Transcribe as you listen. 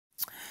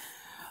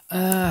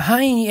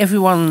Hi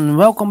everyone,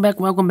 welcome back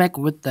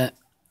with the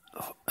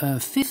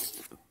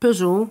fifth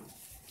puzzle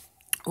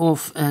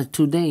of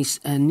today's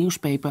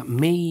newspaper,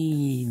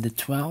 May the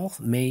 12th,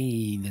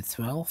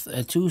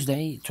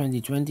 Tuesday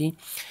 2020.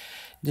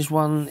 This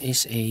one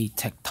is a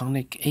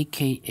Tectonic,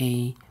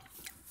 a.k.a.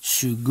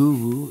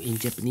 Suguru in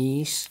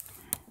Japanese.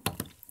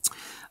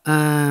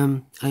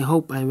 I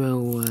hope I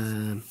will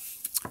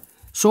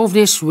solve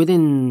this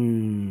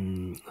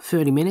within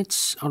 30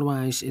 minutes,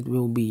 otherwise it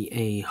will be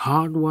a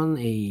hard one,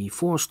 a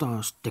 4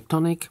 stars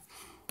Tectonic.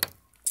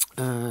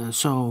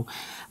 So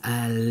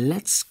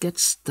let's get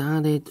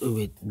started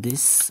with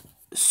this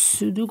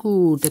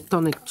Sudoku,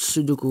 Tectonic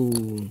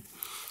Sudoku.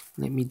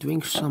 Let me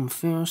drink some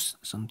first,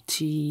 some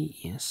tea,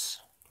 yes.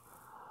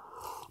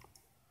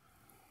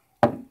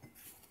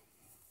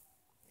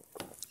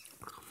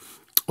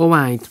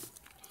 Alright.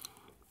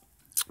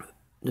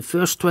 The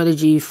first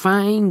strategy,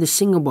 find the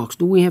single box.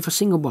 Do we have a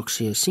single box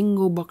here?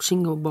 Single box.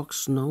 No.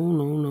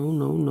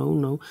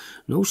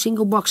 No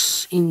single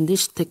box in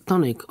this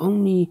Tectonic.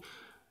 Only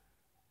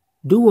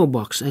dual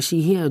box. I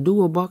see here a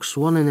dual box,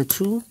 1 and a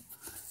 2.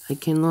 I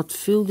cannot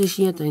fill this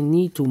yet. I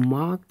need to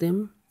mark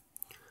them.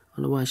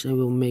 Otherwise I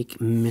will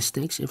make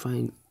mistakes if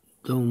I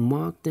don't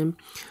mark them.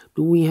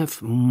 Do we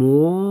have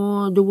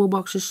more dual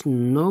boxes?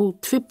 No.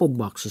 Triple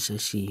boxes I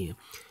see here.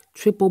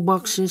 Triple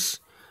boxes,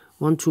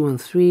 1, 2,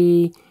 and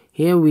 3.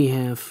 Here we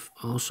have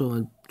also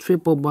a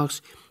triple box.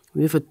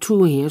 We have a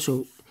 2 here,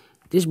 so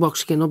this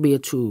box cannot be a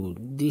 2.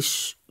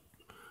 This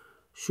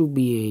should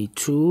be a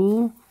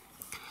 2.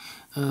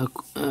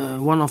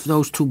 One of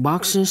those 2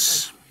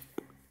 boxes.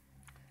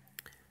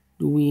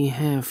 Do we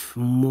have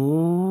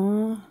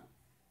more?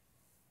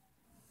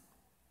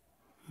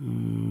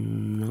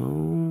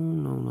 No.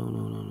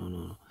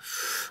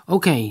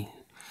 Okay,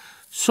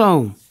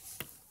 so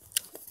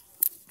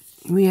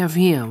we have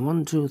here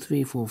 1, 2,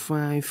 3, 4,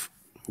 5.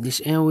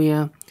 This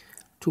area,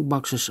 2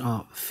 boxes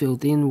are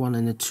filled in, 1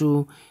 and a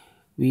 2.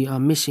 We are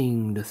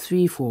missing the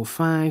 3, 4,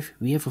 5.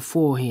 We have a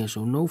 4 here,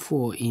 so no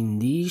 4 in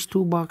these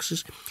 2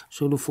 boxes.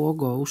 So the 4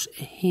 goes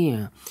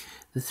here.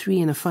 The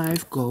 3 and a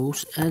 5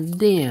 goes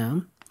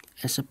there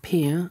as a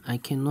pair. I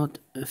cannot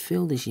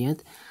fill this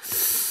yet.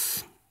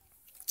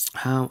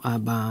 How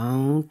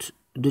about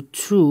the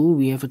 2?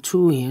 We have a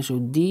 2 here, so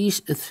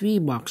these 3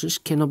 boxes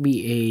cannot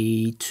be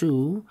a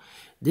 2.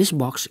 This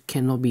box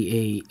cannot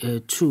be a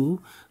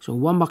 2, so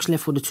 1 box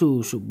left for the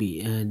 2 should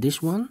be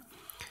this one.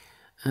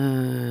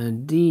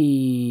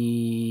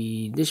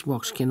 This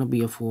box cannot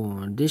be a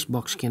 4, this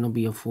box cannot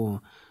be a 4,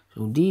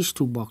 so these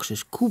 2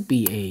 boxes could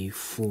be a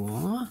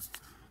 4.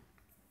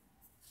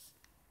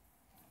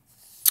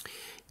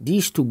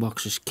 These 2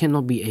 boxes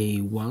cannot be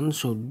a 1,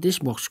 so this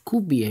box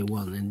could be a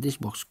 1, and this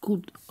box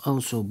could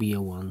also be a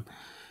 1.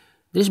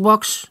 This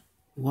box,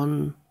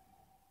 1,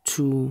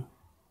 2,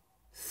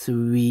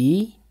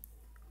 3,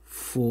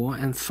 4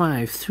 and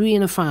 5. 3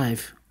 and a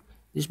 5.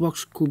 This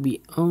box could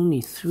be only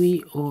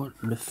 3 or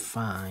the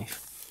 5.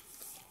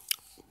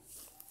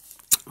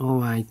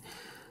 Alright.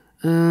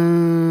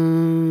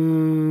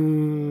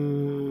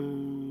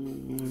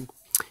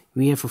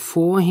 We have a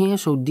 4 here,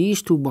 so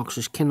these 2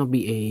 boxes cannot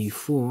be a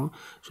 4.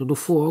 So the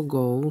 4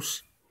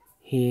 goes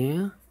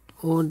here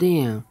or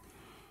there.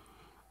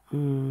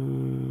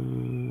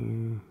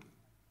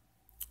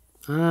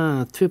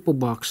 Triple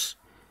box.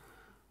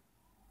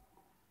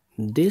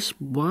 This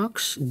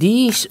box,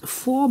 these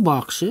 4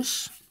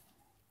 boxes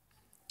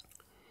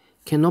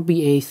cannot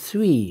be a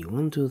 3.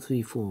 1, 2,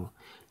 3, 4.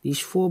 These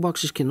 4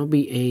 boxes cannot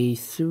be a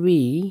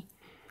 3.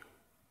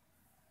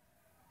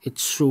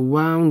 It's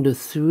surround the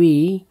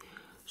 3.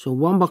 So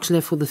 1 box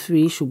left for the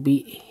 3 should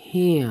be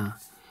here.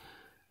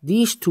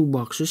 These 2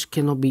 boxes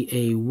cannot be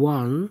a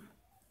 1.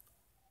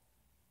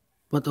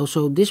 But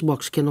also this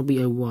box cannot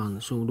be a 1.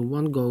 So the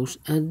 1 goes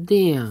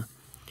there.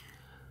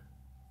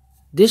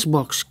 This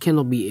box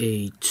cannot be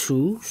a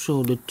 2,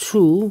 so the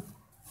 2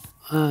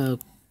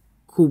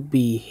 could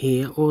be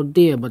here or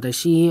there, but I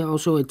see here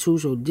also a 2,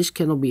 so this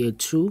cannot be a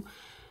 2.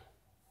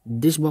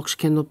 This box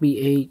cannot be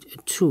a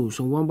 2,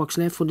 so 1 box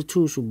left for the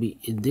 2 should be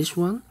this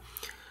one.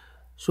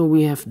 So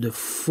we have the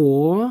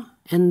 4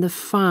 and the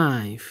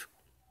 5.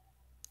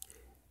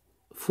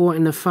 4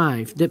 and a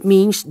 5. That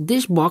means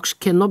this box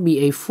cannot be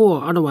a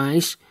 4,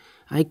 otherwise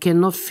I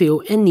cannot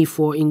fill any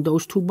 4 in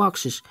those 2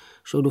 boxes.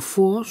 So the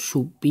 4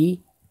 should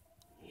be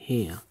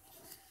here.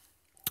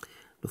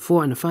 The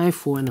 4 and a 5,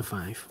 4 and a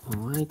 5.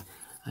 Alright,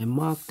 I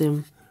mark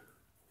them.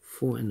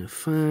 4 and a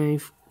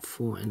 5,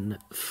 4 and a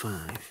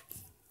 5.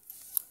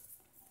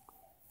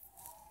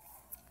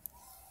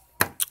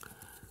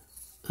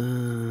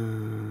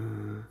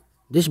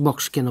 This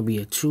box cannot be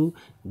a 2.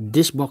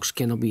 This box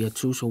cannot be a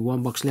 2, so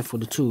 1 box left for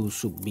the 2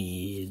 should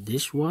be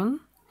this one.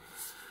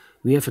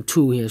 We have a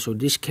 2 here, so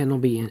this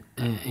cannot be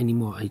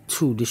anymore a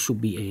 2. This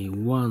should be a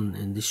 1,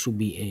 and this should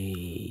be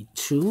a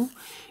 2.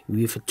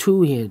 We have a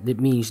 2 here. That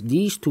means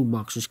these 2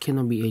 boxes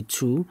cannot be a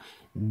 2.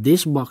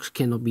 This box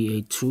cannot be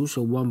a 2,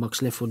 so 1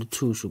 box left for the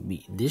 2 should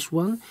be this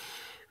one.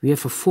 We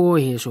have a 4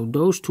 here, so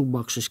those 2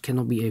 boxes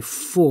cannot be a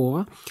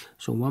 4.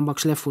 So 1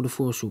 box left for the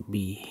 4 should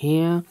be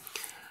here.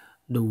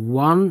 The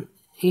 1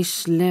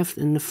 is left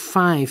and the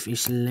 5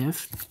 is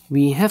left.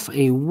 We have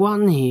a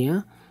 1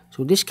 here,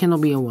 so this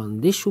cannot be a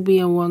 1. This should be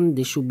a 1,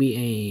 this should be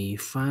a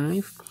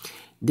 5.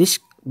 This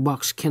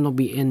box cannot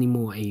be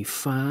anymore a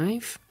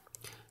 5.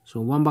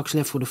 So 1 box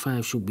left for the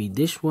 5 should be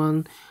this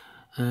one.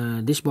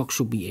 This box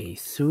should be a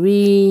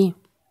 3.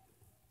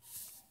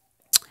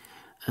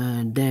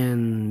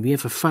 Then we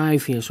have a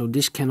 5 here, so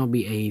this cannot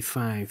be a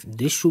 5.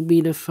 This should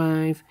be the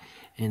 5,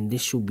 and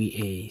this should be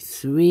a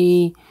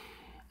 3.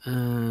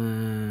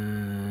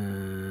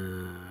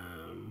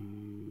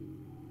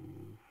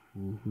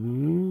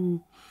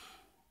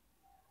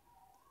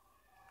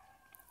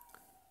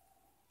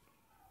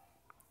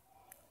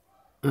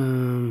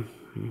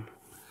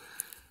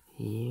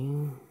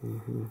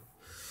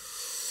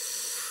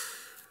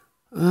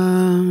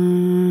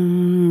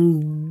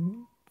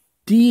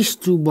 These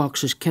two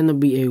boxes cannot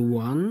be a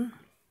 1.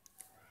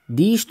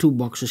 These two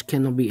boxes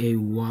cannot be a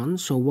 1.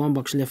 So 1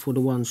 box left for the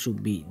 1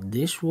 should be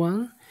this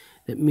one.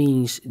 That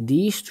means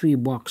these 3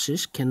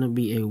 boxes cannot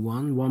be a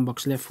 1. 1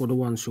 box left for the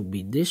 1 should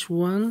be this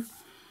one.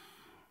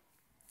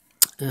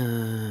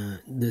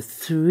 The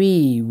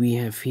 3 we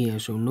have here,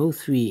 so no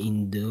 3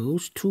 in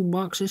those 2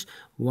 boxes.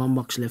 1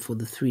 box left for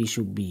the 3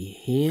 should be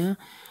here.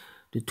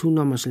 The 2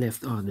 numbers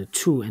left are the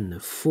 2 and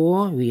the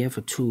 4. We have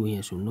a 2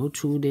 here, so no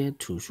 2 there.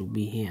 2 should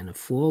be here, and the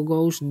 4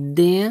 goes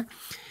there.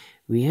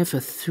 We have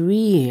a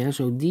 3 here,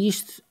 so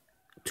these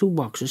 2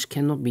 boxes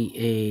cannot be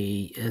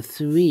a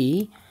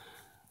 3.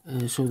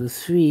 So the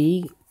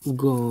 3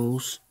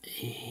 goes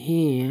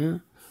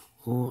here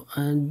or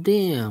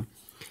there.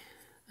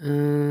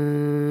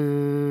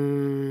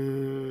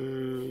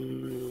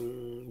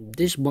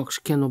 This box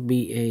cannot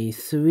be a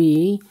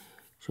 3.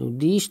 So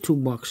these 2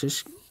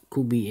 boxes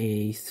could be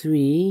a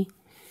 3.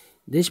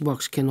 This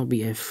box cannot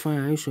be a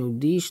 5, so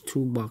these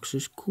 2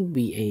 boxes could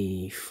be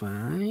a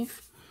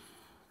 5.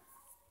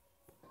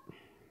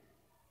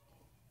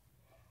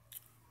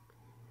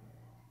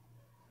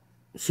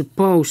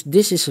 Suppose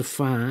this is a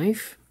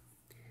 5,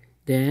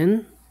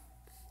 then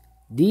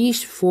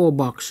these 4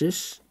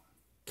 boxes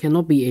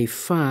cannot be a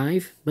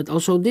 5, but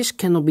also this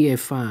cannot be a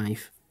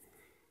 5.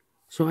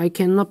 So I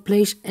cannot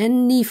place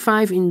any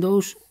 5 in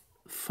those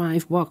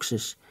 5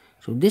 boxes.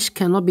 So this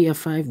cannot be a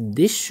 5.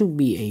 This should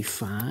be a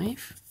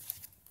 5.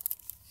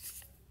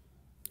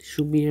 This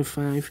should be a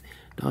 5.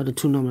 The other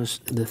 2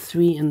 numbers, the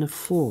 3 and the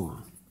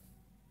 4.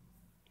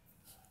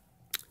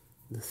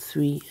 The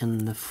 3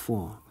 and the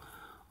 4.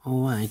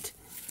 Alright.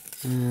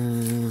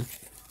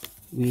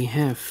 We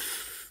have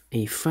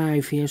a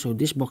 5 here, so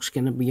this box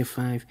cannot be a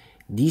 5.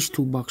 These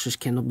 2 boxes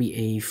cannot be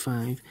a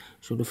 5.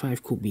 So the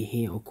 5 could be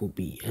here or could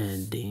be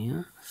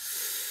there.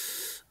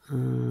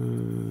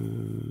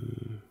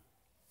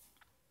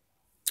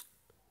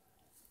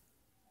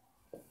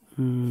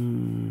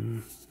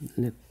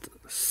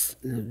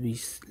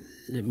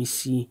 Let me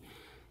see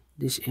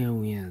this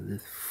area. The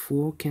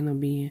 4 cannot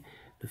be here.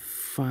 The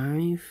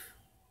 5.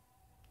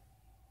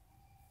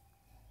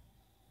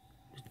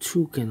 The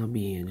 2 cannot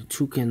be here. The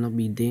 2 cannot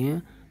be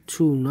there.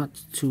 2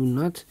 not. 2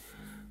 not.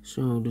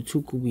 So the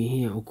 2 could be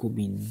here or could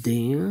be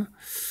there.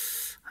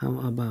 How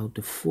about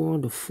the 4?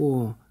 The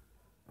 4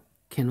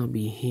 cannot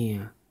be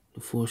here. The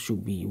 4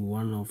 should be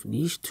one of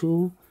these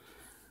 2.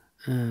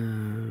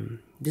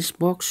 This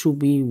box should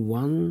be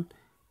 1.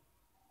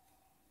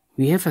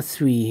 We have a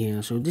 3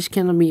 here, so this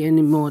cannot be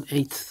any more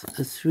a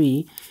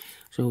 3.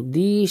 So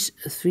these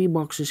 3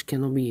 boxes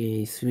cannot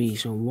be a 3.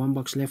 So 1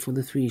 box left for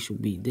the 3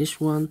 should be this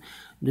one.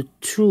 The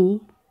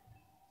 2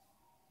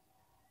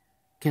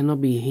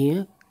 cannot be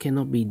here,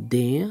 cannot be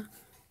there.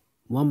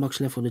 1 box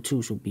left for the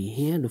 2 should be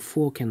here. The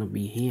 4 cannot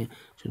be here,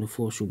 so the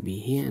 4 should be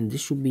here, and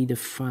this should be the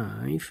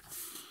 5.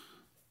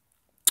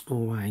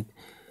 Alright,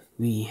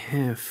 we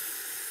have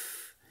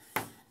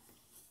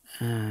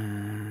 3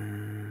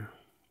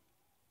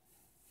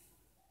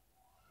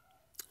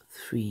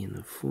 and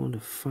the 4, the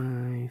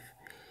 5.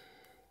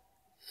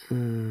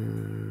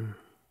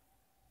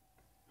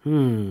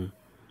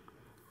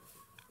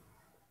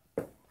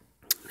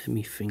 Let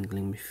me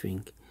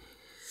think.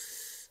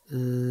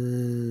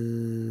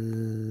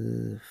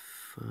 5.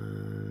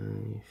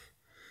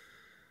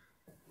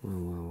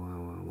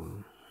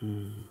 Wow.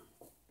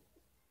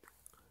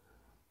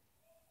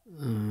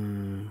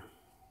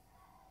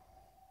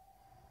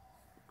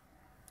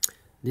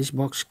 This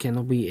box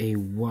cannot be a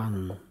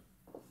 1.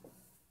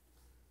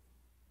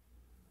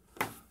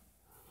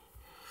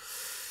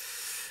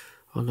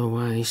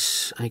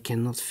 Otherwise, I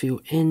cannot fill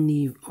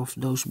any of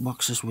those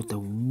boxes with a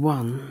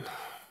 1.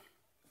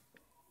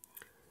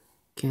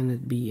 Can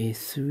it be a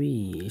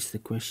 3 is the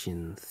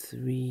question.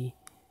 3.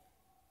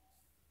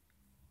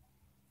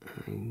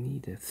 I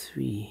need a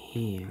 3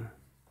 here.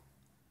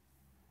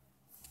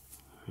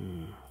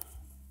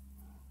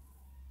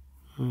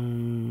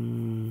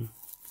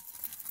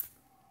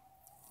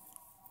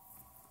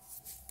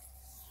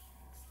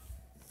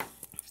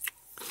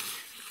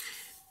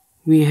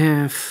 We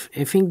have,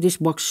 I think this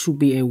box should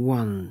be a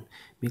 1,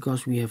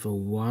 because we have a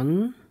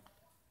 1,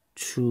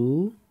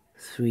 2,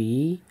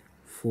 3,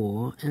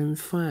 4 and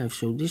 5,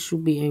 so this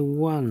should be a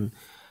 1.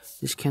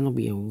 This cannot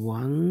be a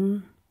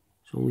 1.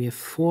 So we have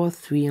 4,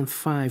 3 and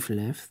 5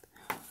 left.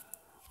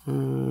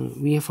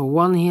 We have a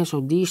 1 here, so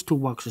these two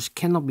boxes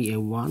cannot be a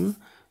 1.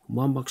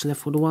 1 box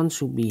left for the 1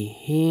 should be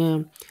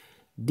here.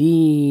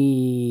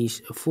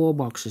 These 4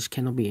 boxes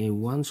cannot be a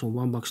 1, so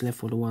 1 box left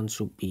for the 1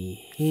 should be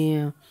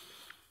here.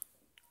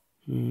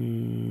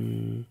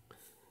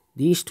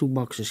 These 2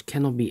 boxes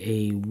cannot be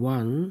a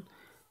 1,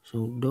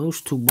 so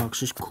those 2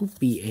 boxes could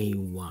be a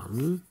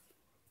 1.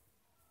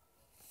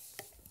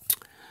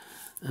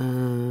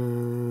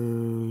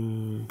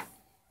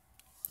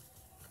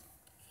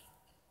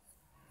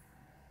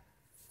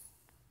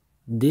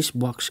 This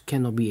box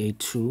cannot be a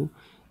 2.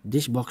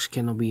 This box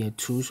cannot be a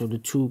 2, so the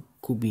 2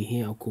 could be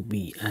here or could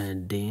be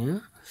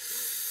there.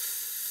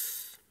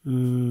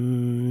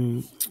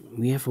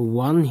 We have a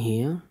 1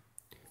 here,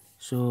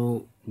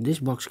 so this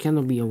box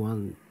cannot be a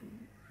 1.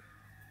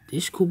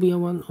 This could be a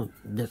 1, or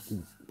that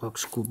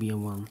box could be a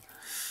 1.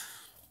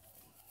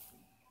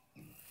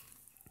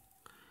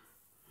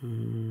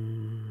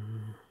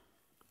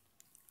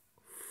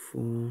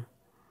 Four.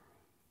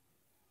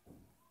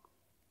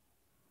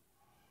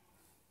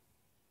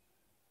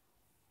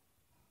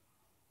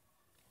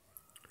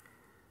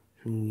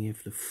 So we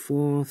have the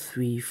 4,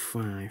 3,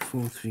 5,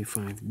 4, 3,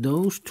 5.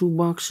 Those 2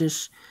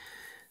 boxes,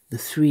 the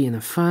 3 and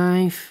a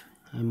 5.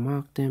 I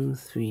marked them,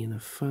 3 and a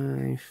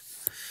 5.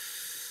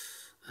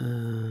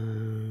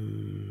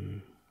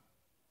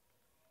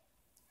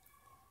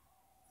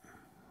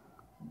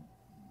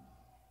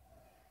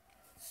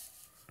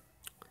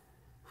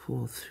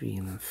 4, 3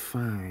 and a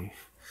 5.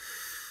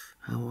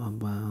 How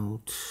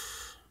about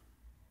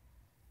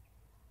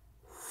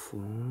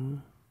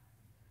 4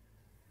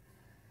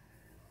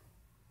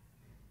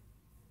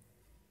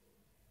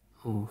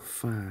 or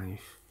 5?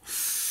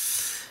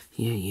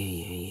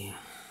 Yeah.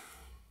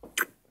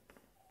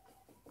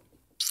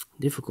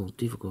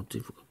 Difficult. We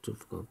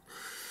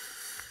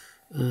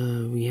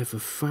have a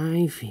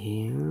 5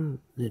 here.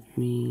 That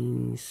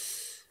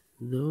means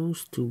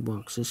those 2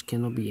 boxes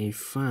cannot be a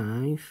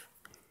 5.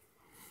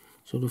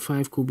 So the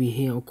 5 could be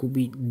here or could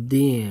be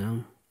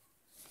there.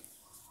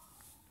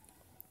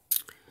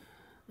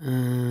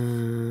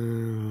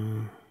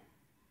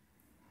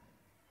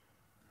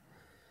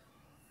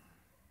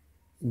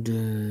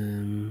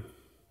 The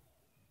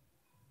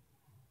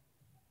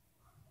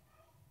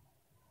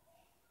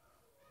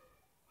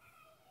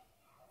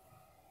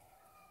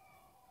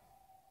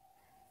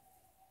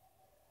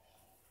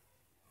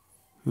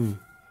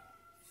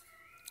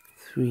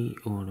 3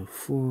 or the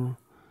 4.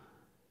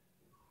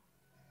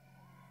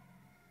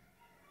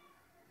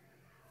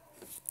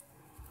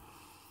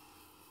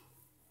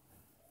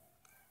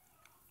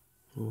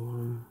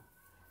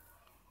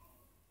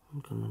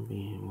 One cannot be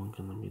here, 1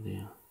 cannot be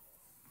there.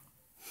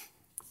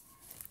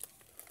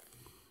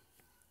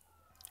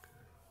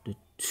 The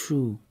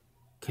 2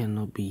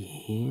 cannot be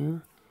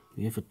here.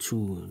 We have a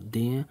 2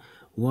 there.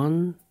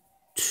 1,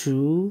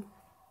 2,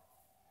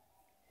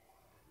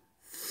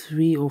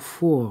 3 or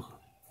 4.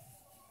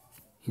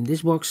 In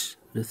this box,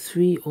 the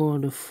 3 or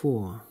the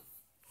 4.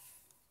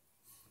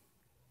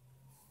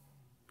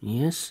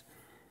 Yes,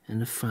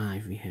 and the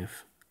 5 we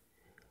have.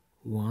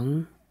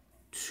 1,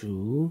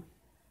 2,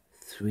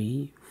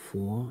 3,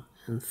 4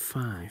 and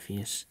 5.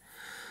 Yes.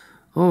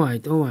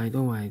 Alright.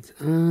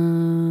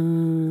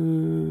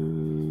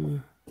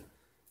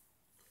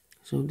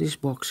 So this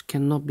box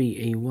cannot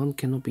be a 1,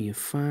 cannot be a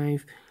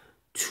 5,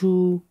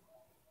 2,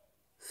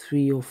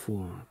 3 or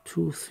 4.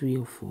 2, 3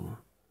 or 4.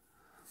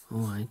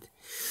 Alright.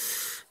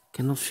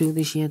 Cannot fill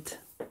this yet.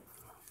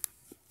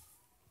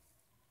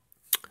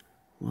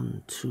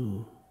 1,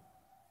 2.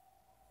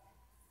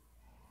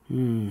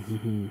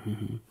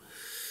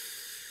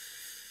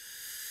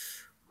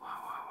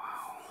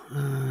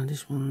 Wow.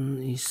 This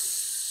one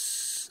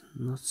is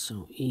not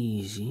so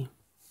easy.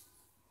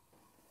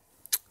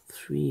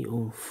 3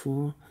 or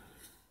 4.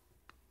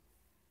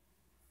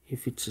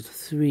 If it's a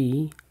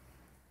 3,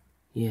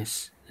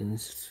 yes, then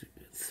it's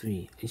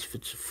 3. If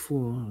it's a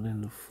 4,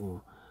 then a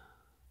 4.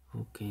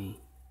 Okay.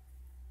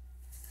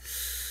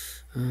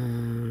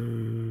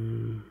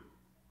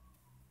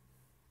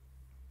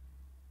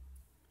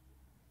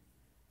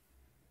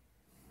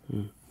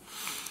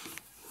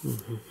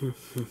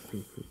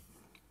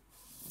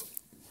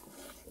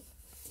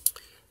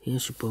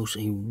 Here's suppose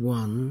a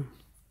 1.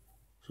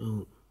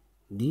 So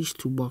these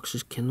 2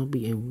 boxes cannot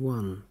be a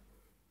 1.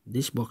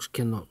 This box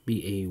cannot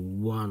be a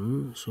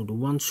 1. So the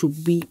 1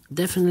 should be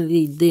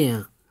definitely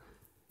there.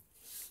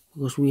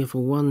 Because we have a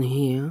 1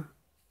 here.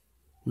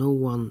 No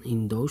 1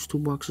 in those 2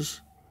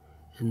 boxes.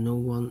 And no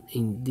 1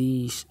 in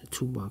these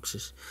 2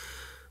 boxes.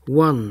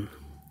 1.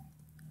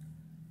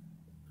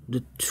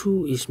 The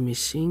 2 is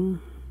missing.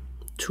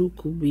 2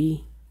 could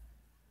be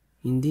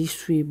in these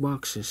 3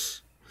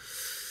 boxes.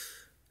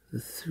 The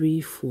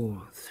 3,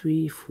 4,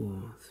 3,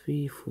 4,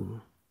 3,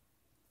 4.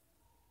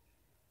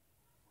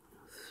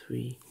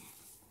 3,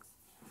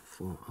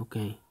 4.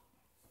 Okay.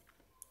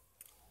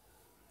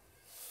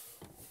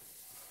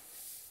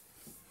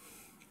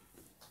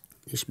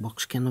 This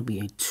box cannot be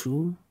a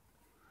 2.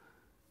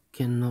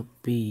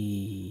 Cannot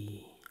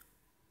be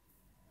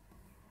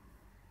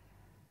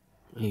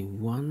a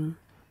 1,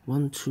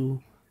 1,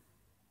 2.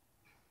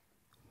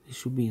 This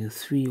should be the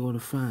 3 or the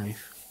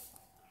 5.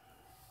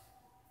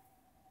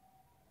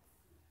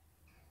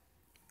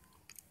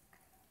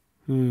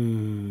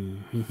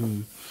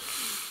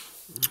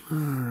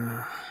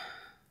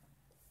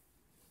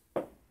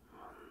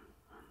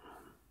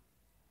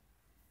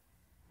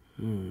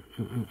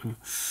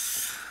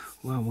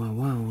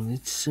 Wow,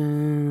 it's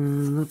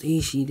not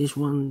easy. This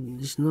one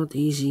is not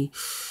easy.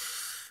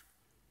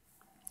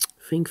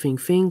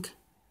 Think.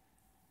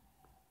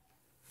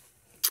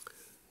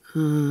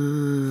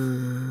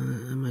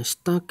 Am I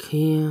stuck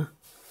here?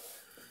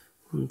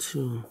 1,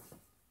 2,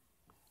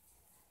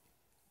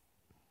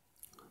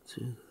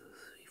 3,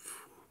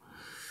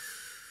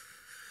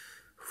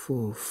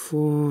 4,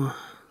 4,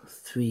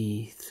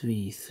 3,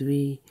 3,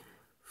 3,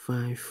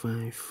 5,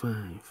 5,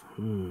 5.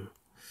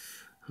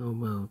 How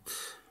about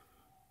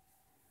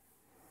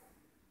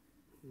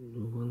the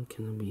 1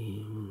 cannot be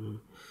here?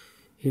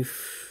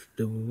 If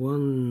the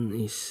 1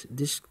 is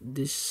this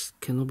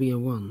cannot be a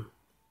 1.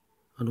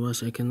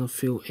 Otherwise I cannot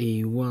fill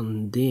a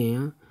 1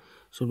 there.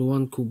 So the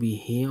 1 could be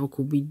here or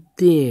could be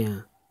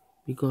there.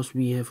 Because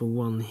we have a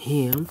 1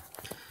 here.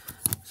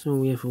 So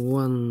we have a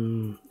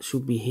 1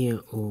 should be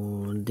here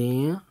or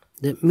there.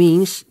 That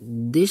means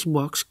this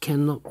box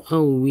cannot...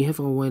 Oh, we have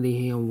already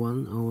here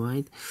 1.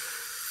 Alright.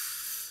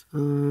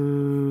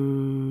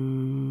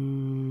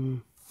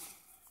 1,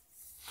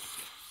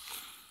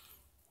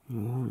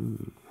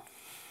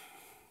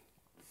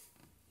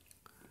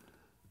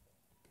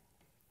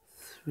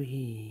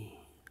 3.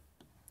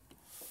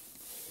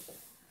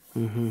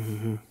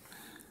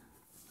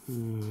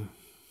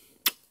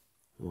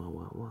 Wow.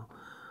 1,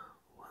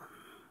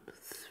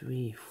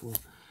 3, 4.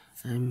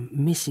 I'm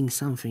missing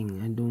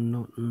something. I do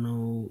not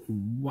know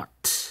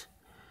what.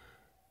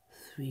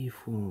 3,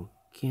 4.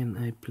 Can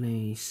I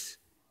place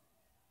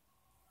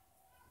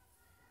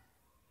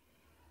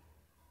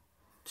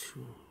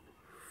 2,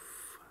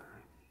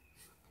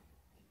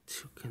 5?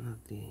 2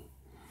 cannot be.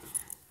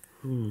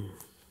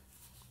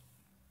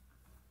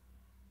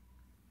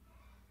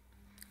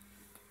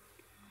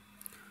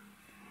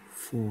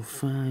 4,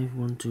 5.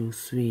 1, 2,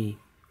 3.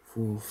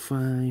 4,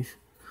 5.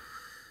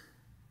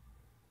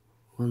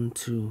 1,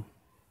 2.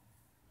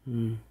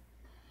 1,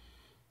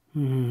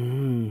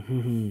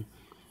 2,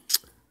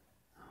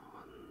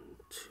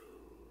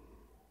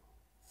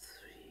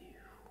 3,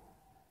 4.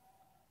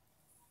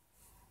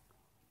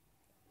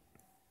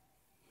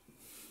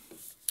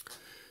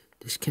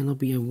 This cannot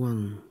be a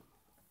 1.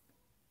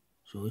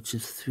 So it's a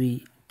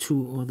 3,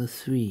 2 or the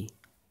 3.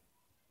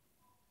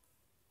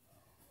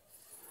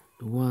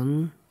 The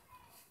 1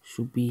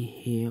 should be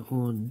here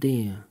or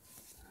there.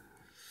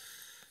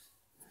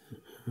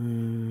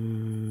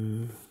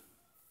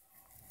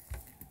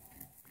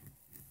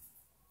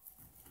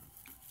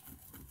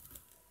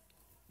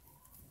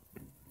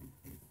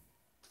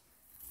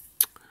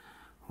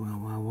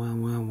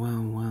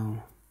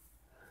 Wow.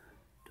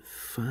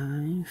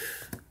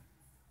 5.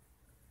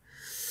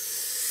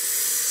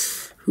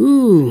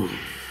 Ooh. 5.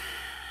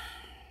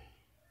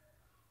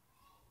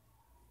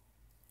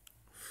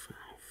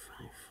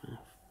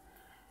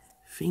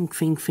 Think.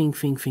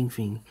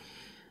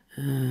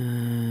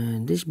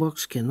 This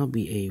box cannot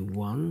be a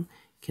 1,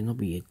 cannot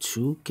be a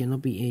 2,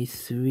 cannot be a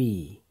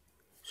 3.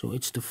 So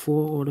it's the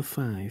 4 or the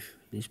 5,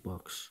 this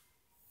box.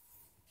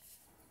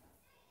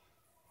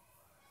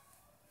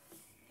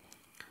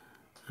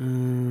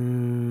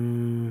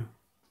 4,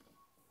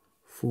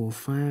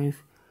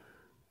 5,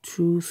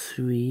 2,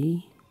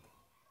 3.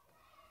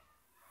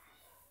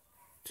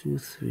 2,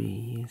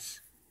 3,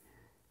 yes.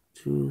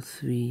 2,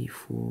 3,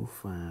 4,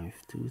 5.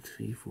 2,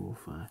 3, 4,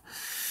 5.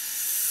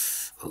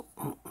 Oh.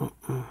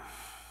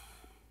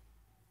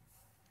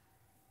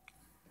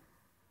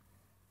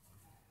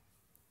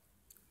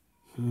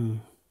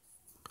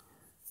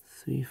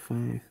 3,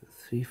 5,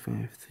 3,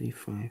 5, 3,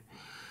 5.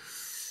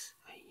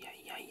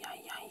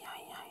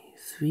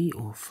 3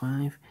 or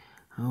 5.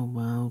 How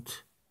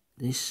about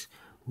this?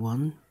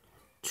 1,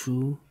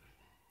 2,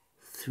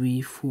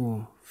 3,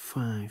 4,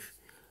 5.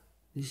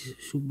 This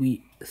should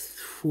be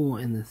 4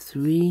 and a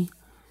 3,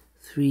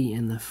 3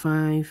 and a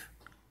 5,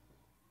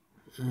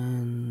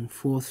 and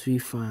 4, 3,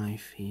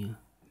 5 here.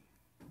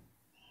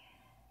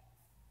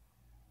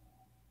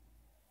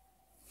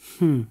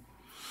 4.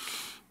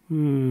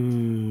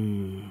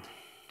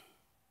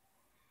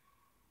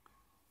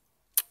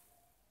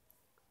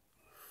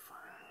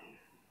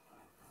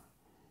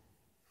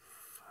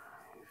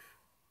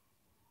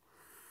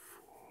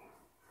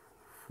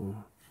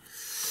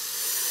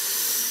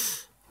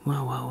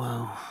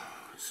 Wow.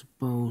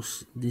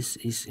 Suppose this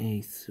is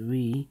a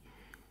 3,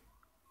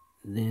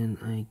 then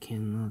I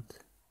cannot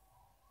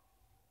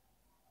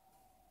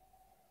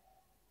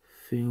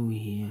fill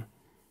here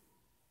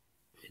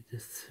with the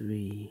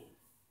 3,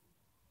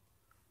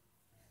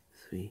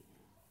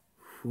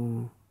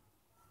 4.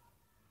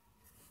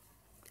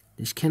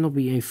 This cannot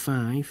be a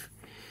 5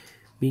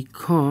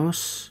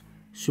 because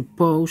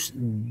suppose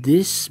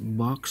this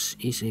box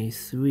is a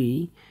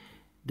 3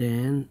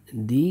 then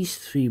these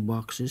 3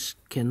 boxes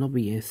cannot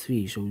be a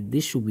 3, so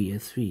this should be a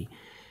 3.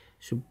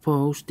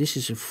 Suppose this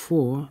is a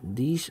 4,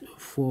 these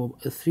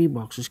 3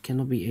 boxes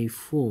cannot be a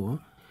 4,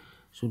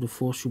 so the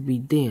 4 should be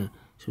there.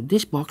 So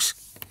this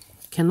box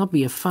cannot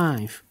be a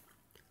 5.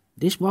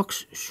 This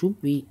box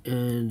should be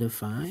the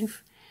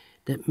 5.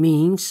 That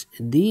means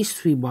these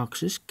 3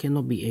 boxes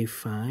cannot be a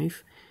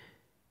 5,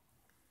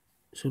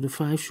 so the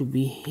 5 should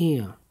be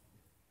here.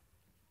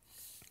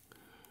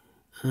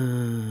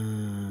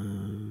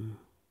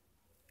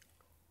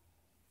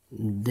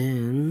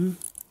 Then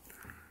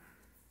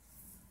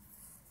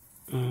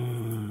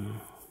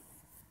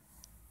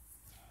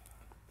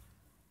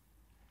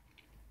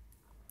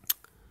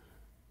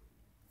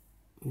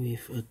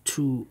with a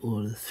 2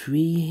 or the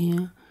 3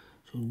 here,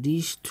 so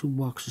these 2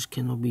 boxes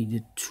cannot be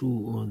the 2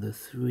 or the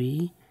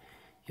 3.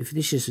 If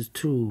this is a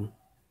 2,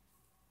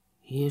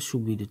 here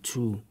should be the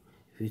 2.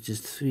 If it's a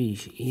 3,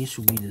 here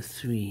should be the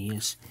 3.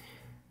 Yes,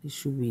 this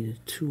should be the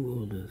 2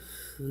 or the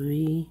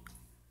 3.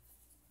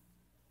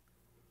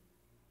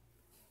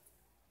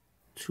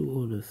 2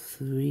 or the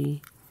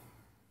 3.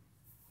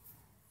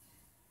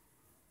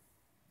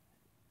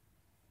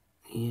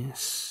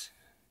 Yes.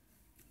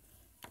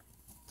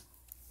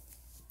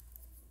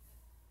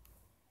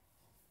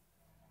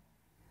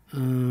 4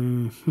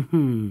 and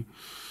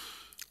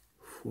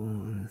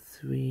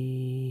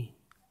 3.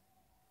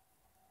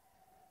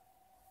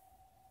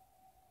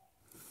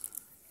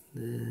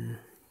 The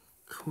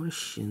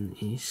question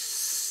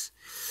is,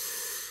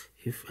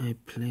 if I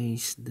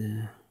place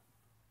the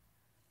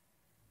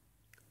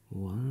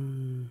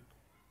 1,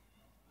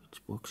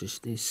 which box is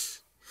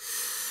this?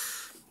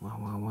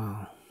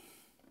 Wow.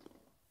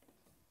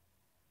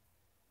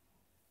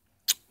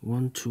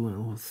 1, 2,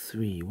 or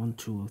 3. 1,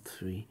 2, or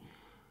 3.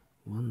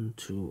 1,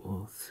 2,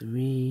 or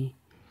 3.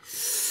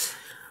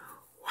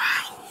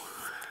 Wow.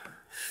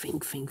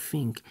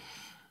 Think.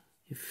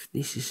 If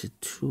this is a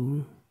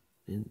 2,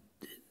 then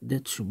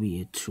that should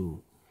be a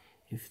 2.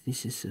 If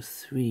this is a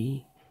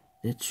 3,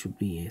 that should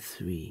be a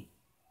 3.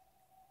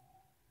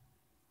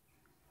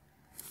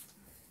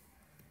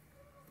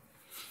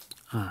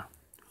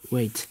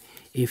 Wait.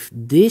 If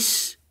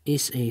this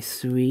is a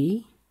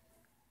 3,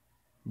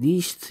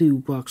 these 2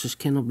 boxes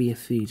cannot be a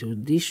 3, so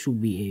this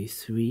should be a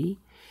 3.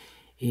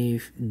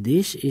 If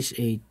this is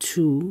a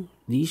 2,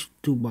 these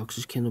 2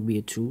 boxes cannot be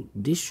a 2,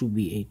 this should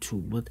be a 2.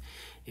 But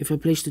if I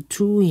place the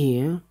 2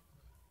 here,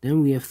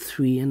 then we have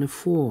 3 and a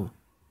 4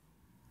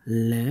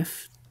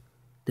 left.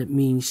 That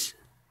means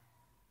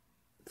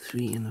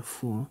 3 and a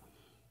 4.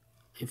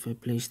 If I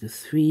place the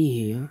 3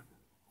 here,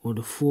 or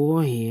the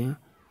 4 here,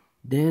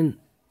 then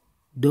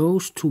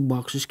those 2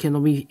 boxes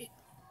cannot be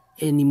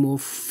anymore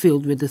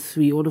filled with the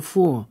 3 or the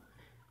 4.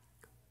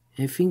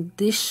 I think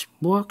this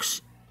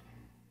box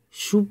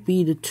should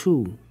be the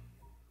 2.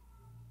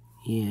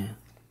 Yeah,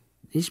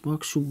 this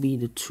box should be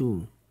the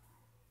 2.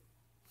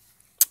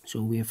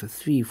 So we have a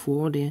 3,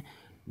 4 there.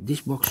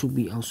 This box should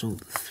be also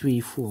 3,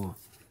 4.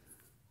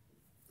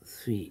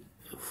 3,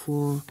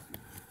 4.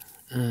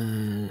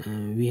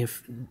 We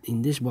have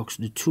in this box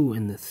the 2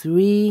 and the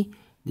 3.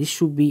 This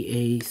should be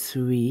a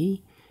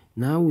 3.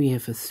 Now we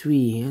have a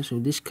 3 here, so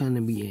this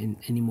cannot be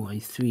anymore a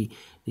 3.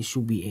 This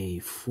should be a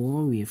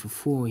 4. We have a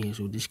 4 here,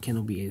 so this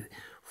cannot be a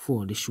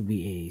 4. This should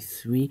be a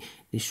 3.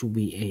 This should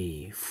be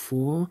a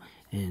 4.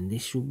 And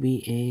this should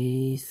be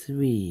a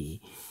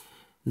 3.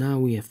 Now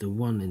we have the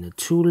 1 and the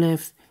 2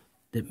 left.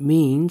 That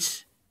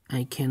means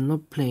I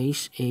cannot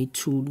place a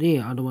 2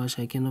 there. Otherwise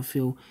I cannot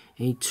fill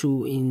a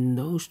 2 in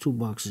those 2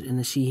 boxes. And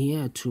I see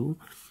here a 2.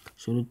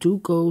 So the 2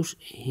 goes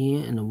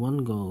here and the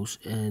 1 goes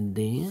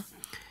there.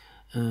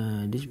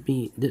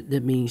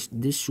 That means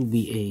this should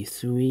be a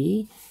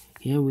 3.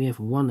 Here we have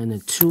 1 and a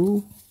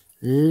 2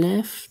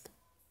 left.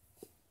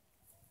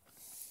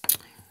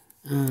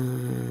 1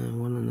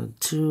 and a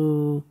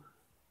 2.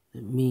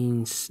 That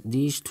means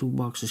these 2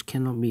 boxes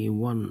cannot be a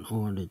 1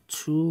 or the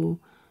 2.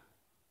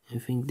 I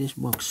think this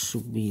box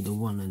should be the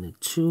 1 and the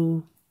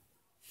 2.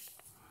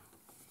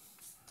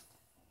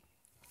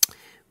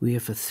 We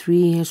have a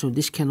 3 here, so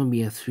this cannot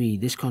be a 3.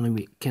 This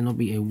cannot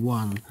be a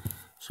 1.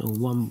 So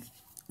 1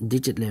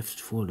 digit left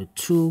for the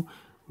 2.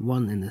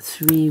 1 and the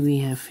 3 we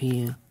have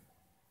here.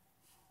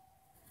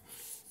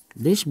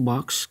 This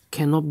box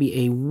cannot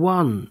be a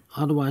 1.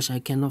 Otherwise I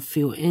cannot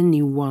fill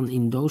any 1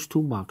 in those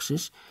 2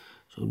 boxes.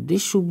 So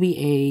this should be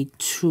a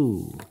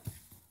 2.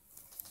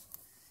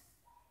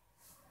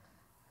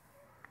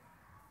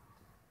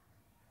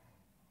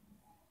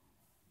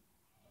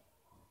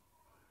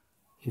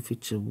 If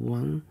it's a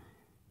 1,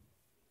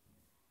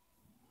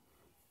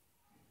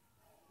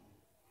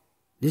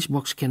 this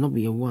box cannot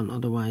be a 1,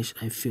 otherwise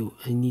I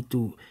need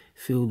to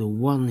fill the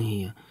 1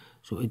 here.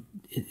 So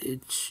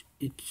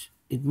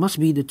it must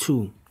be the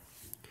 2.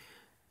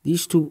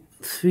 These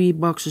 3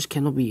 boxes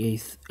cannot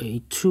be a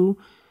 2.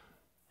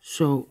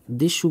 So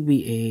this should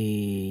be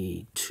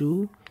a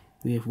 2.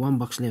 We have 1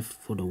 box left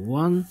for the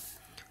 1.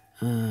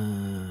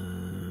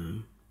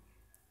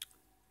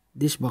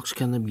 This box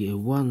cannot be a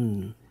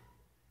 1.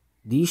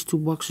 These 2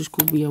 boxes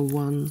could be a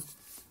 1.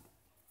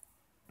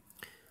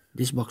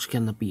 This box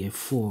cannot be a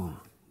 4.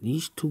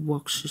 These two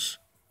boxes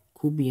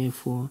could be a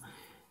 4.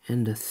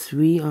 And the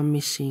 3 are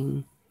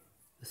missing.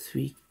 The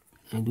 3,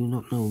 I do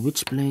not know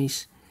which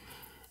place.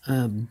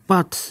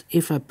 But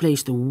if I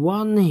place the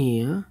 1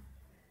 here,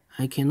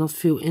 I cannot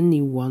fill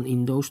any 1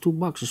 in those two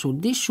boxes. So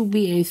this should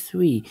be a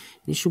 3.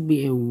 This should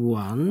be a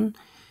 1.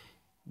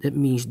 That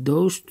means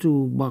those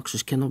two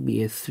boxes cannot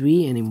be a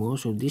 3 anymore.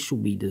 So this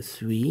should be the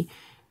 3.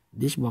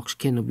 This box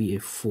cannot be a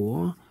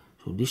 4.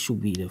 So this should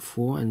be the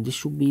 4. And this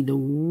should be the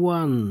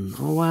 1.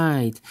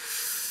 Alright.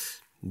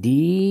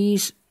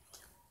 These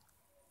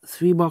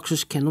 3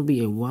 boxes cannot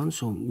be a 1.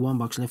 So 1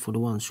 box left for the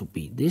 1 should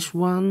be this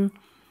one.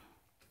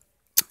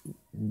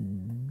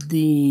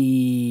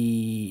 This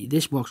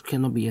box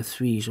cannot be a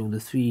 3. So the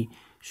 3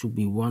 should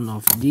be one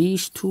of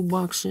these two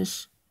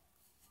boxes.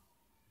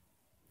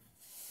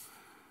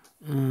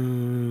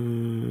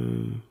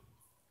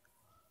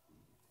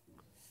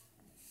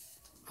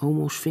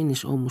 Almost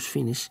finished.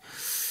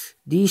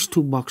 These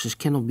two boxes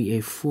cannot be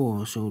a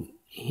 4. So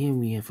here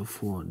we have a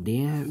 4.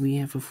 There we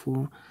have a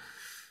 4.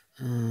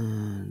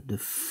 The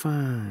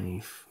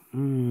 5.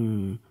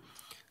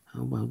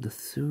 How about the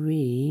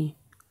 3?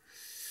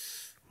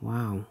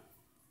 Wow.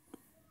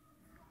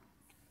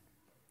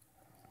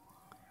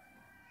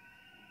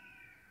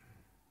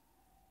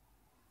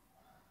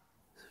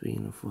 3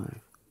 and a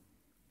 5.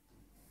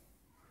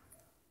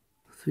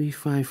 3,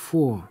 5,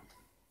 4.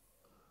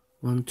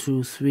 1,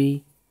 2,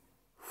 3,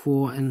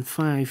 4 and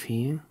 5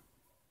 here.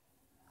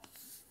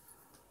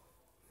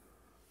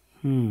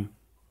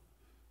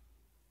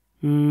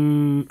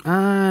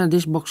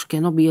 This box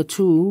cannot be a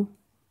 2.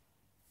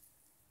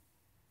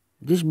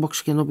 This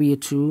box cannot be a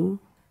 2.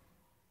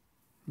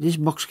 This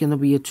box cannot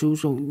be a 2.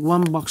 So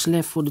 1 box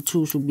left for the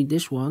 2 should be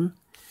this one.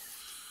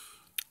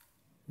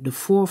 The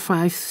 4,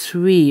 5,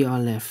 3 are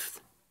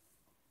left.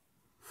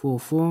 4,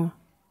 4.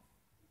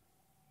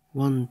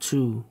 1,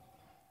 2,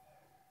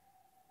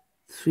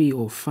 3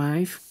 or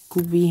 5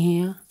 could be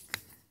here.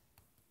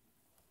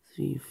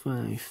 3,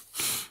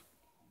 5.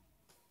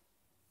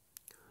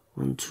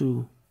 1,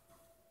 2,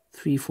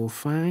 3, 4,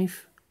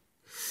 5.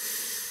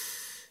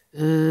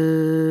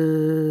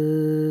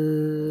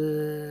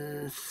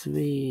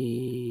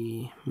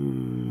 3.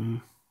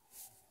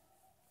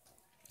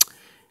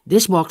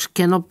 This box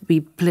cannot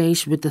be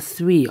placed with the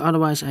 3,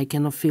 otherwise I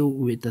cannot fill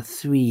with the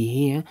 3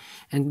 here.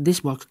 And this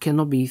box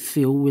cannot be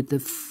filled with the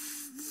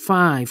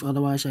 5,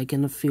 otherwise I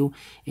cannot fill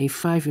a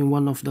 5 in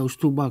one of those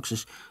two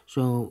boxes.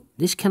 So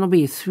this cannot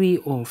be a 3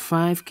 or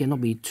 5,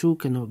 cannot be 2,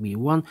 cannot be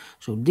 1.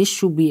 So this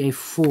should be a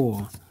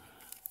 4.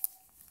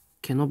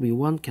 Cannot be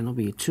 1, cannot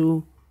be a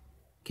 2,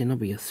 cannot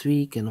be a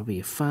 3, cannot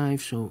be a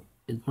 5. So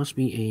it must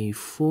be a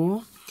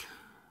 4.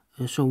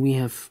 So we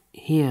have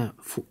here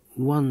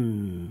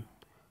 1,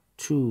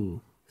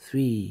 2,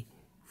 3,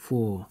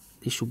 4.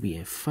 This should be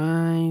a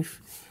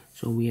 5.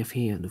 So we have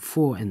here the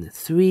 4 and the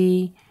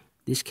 3.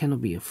 This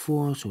cannot be a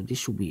 4, so this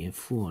should be a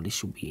 4. This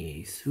should be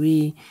a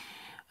 3.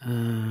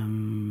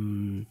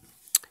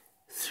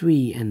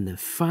 3 and the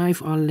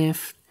 5 are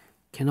left.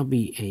 Cannot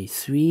be a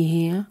 3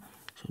 here.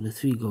 So the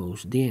 3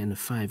 goes there and the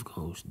 5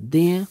 goes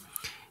there.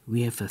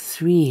 We have a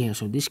 3 here,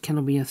 so this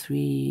cannot be a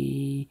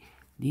 3.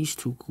 These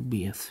two could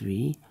be a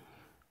 3.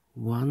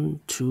 1,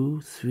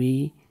 2,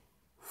 3,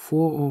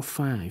 4 or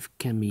 5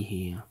 can be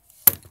here.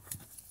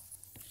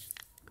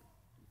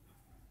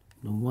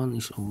 The 1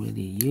 is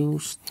already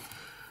used.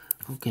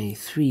 Okay,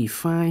 3,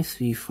 5,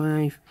 3,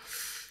 5.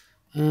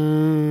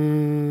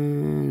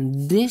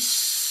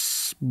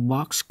 This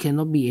box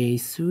cannot be a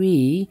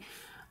 3.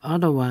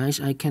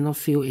 Otherwise, I cannot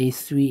fill a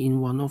 3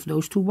 in one of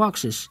those two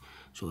boxes.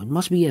 So it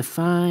must be a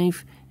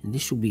 5. And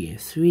this should be a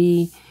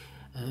 3.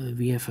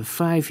 We have a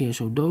 5 here.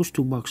 So those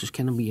two boxes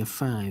cannot be a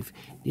 5.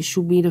 This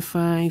should be the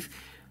 5.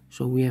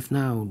 So we have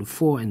now the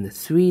 4 and the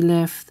 3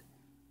 left.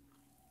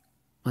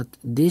 But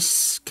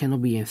this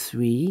cannot be a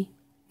 3.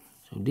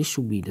 So this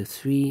should be the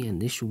 3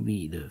 and this should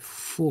be the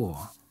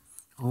 4.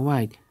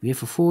 Alright, we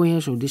have a 4 here,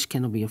 so this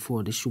cannot be a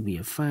 4. This should be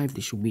a 5.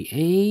 This should be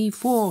a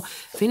 4.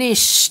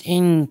 Finished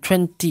in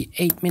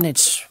 28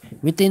 minutes.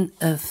 Within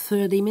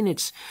 30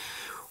 minutes.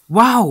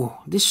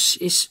 Wow, this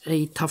is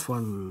a tough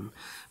one.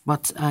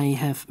 But I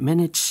have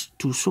managed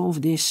to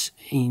solve this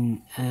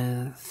in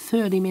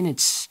 30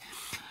 minutes.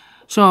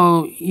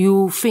 So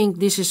you think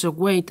this is a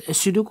great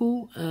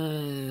Sudoku?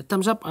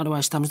 Thumbs up,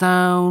 otherwise thumbs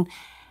down.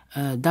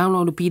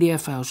 Download the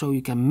PDF file so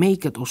you can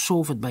make it or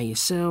solve it by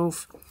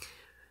yourself.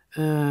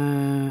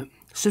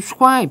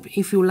 Subscribe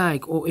if you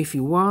like or if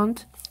you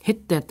want.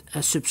 Hit that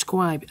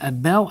subscribe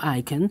bell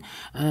icon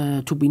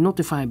to be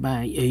notified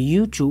by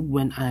YouTube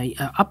when I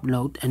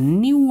upload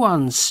new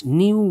ones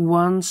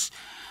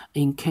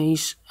in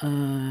case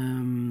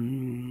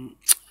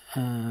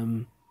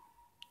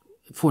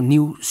for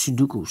new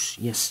Sudokus.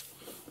 Yes.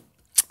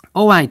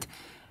 Alright.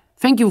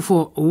 Thank you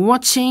for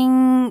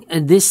watching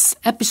this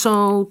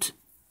episode.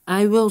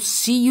 I will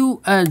see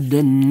you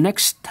the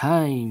next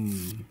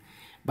time.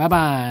 Bye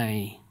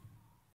bye.